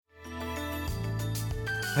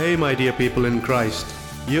Hey, my dear people in Christ,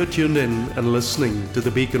 you're tuned in and listening to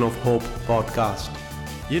the Beacon of Hope podcast.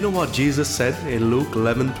 You know what Jesus said in Luke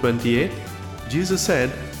 11:28? Jesus said,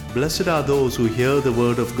 "Blessed are those who hear the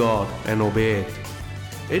word of God and obey it."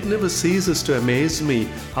 It never ceases to amaze me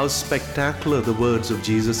how spectacular the words of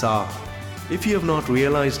Jesus are. If you have not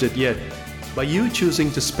realized it yet, by you choosing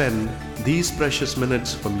to spend these precious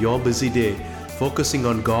minutes from your busy day focusing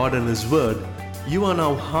on God and His Word, you are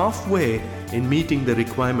now halfway in meeting the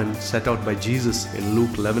requirement set out by Jesus in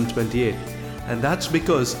Luke 11:28. And that's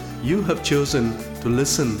because you have chosen to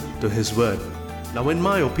listen to His Word. Now, in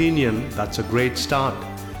my opinion, that's a great start.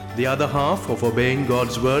 The other half of obeying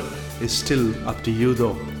God's Word is still up to you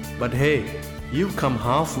though. But hey, you've come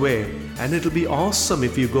halfway, and it'll be awesome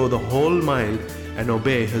if you go the whole mile and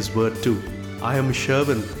obey His Word too. I am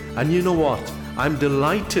Sherwin, and you know what? I'm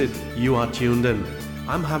delighted you are tuned in.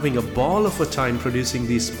 I'm having a ball of a time producing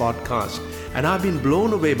these podcasts, and I've been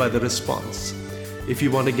blown away by the response. If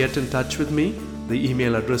you want to get in touch with me, the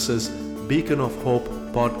email address is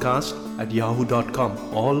beaconofhopepodcast@yahoo.com,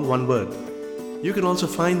 all one word. You can also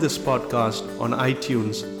find this podcast on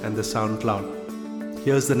iTunes and the SoundCloud.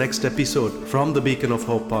 Here's the next episode from the Beacon of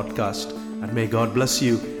Hope podcast, and may God bless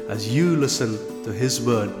you as you listen to His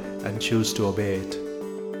Word and choose to obey it.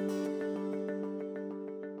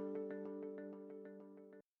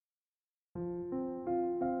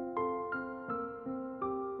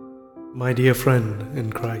 My dear friend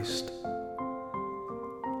in Christ,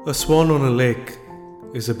 a swan on a lake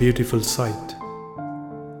is a beautiful sight,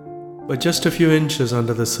 but just a few inches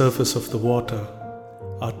under the surface of the water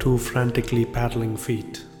are two frantically paddling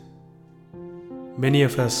feet. Many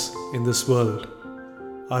of us in this world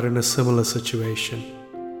are in a similar situation,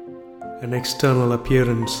 an external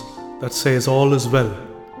appearance that says all is well,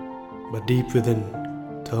 but deep within,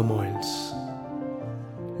 turmoils.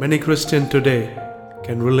 Many Christians today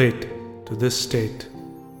can relate to this state.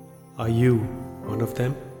 Are you one of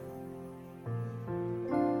them?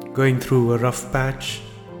 Going through a rough patch,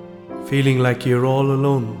 feeling like you're all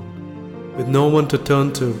alone, with no one to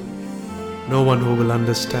turn to, no one who will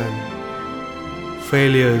understand.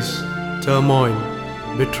 Failures, turmoil,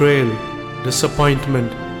 betrayal,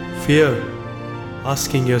 disappointment, fear,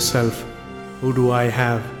 asking yourself, who do I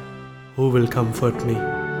have? Who will comfort me?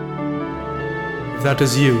 If that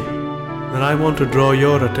is you, then I want to draw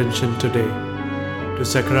your attention today to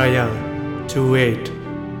Zechariah 2:8,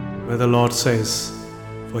 where the Lord says,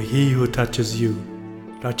 "For he who touches you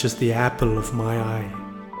touches the apple of my eye."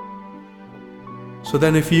 So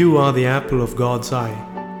then, if you are the apple of God's eye,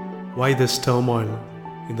 why this turmoil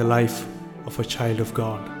in the life of a child of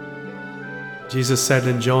God? Jesus said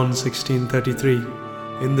in John 16:33,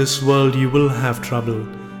 "In this world you will have trouble,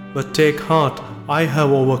 but take heart, I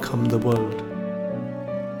have overcome the world."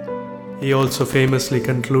 He also famously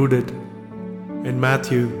concluded in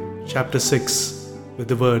Matthew chapter 6 with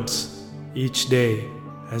the words, "Each day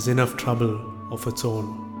has enough trouble of its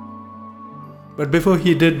own." But before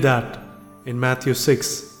he did that, in Matthew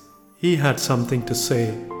 6, he had something to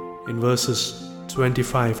say in verses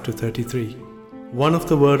 25 to 33. One of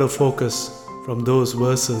the word of focus from those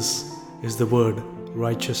verses is the word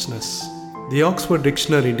righteousness. The Oxford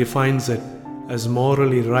Dictionary defines it as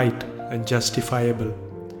morally right and justifiable.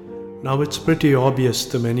 Now, it's pretty obvious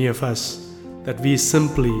to many of us that we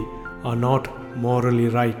simply are not morally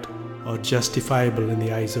right or justifiable in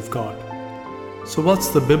the eyes of God. So what's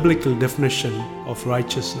the biblical definition of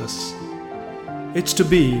righteousness? It's to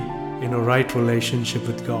be in a right relationship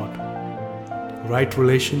with God. Right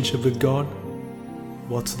relationship with God?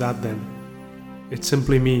 What's that then? It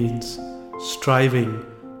simply means striving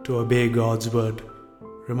to obey God's word.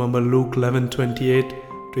 Remember Luke 11:28,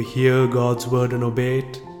 to hear God's word and obey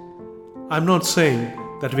it? I'm not saying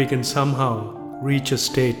that we can somehow reach a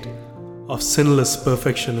state of sinless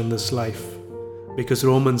perfection in this life, because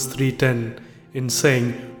Romans 3:10, in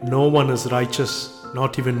saying no one is righteous,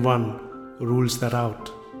 not even one, rules that out.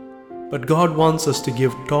 But God wants us to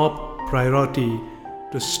give top priority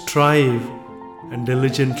to strive and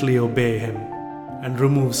diligently obey Him and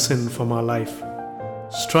remove sin from our life.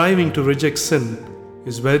 Striving to reject sin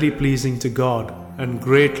is very pleasing to God and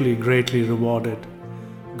greatly rewarded.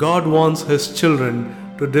 God wants His children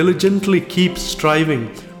to diligently keep striving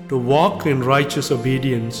to walk in righteous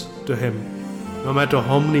obedience to Him, no matter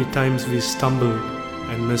how many times we stumble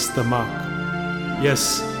and miss the mark.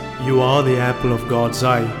 Yes, you are the apple of God's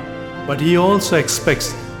eye, but He also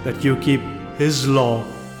expects that you keep His law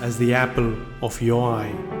as the apple of your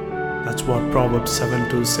eye. That's what Proverbs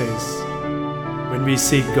 7:2 says. When we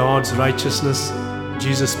seek God's righteousness,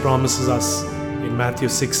 Jesus promises us in Matthew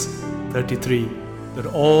 6:33 that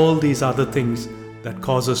all these other things that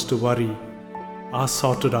cause us to worry are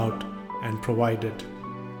sorted out and provided.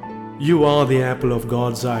 You are the apple of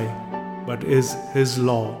God's eye, but is His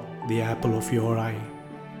law the apple of your eye?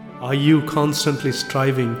 Are you constantly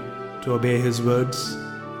striving to obey His words?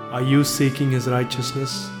 Are you seeking His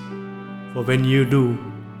righteousness? For when you do,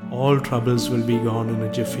 all troubles will be gone in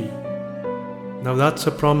a jiffy. Now that's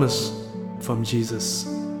a promise from Jesus.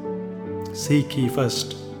 Seek ye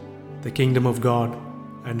first the kingdom of God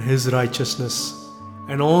and His righteousness,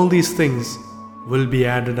 and all these things will be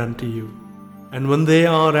added unto you. And when they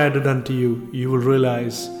are added unto you, you will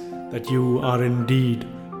realize that you are indeed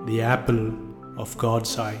the apple of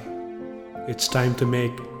God's eye. It's time to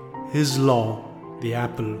make His law the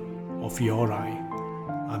apple of your eye.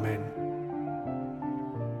 Amen.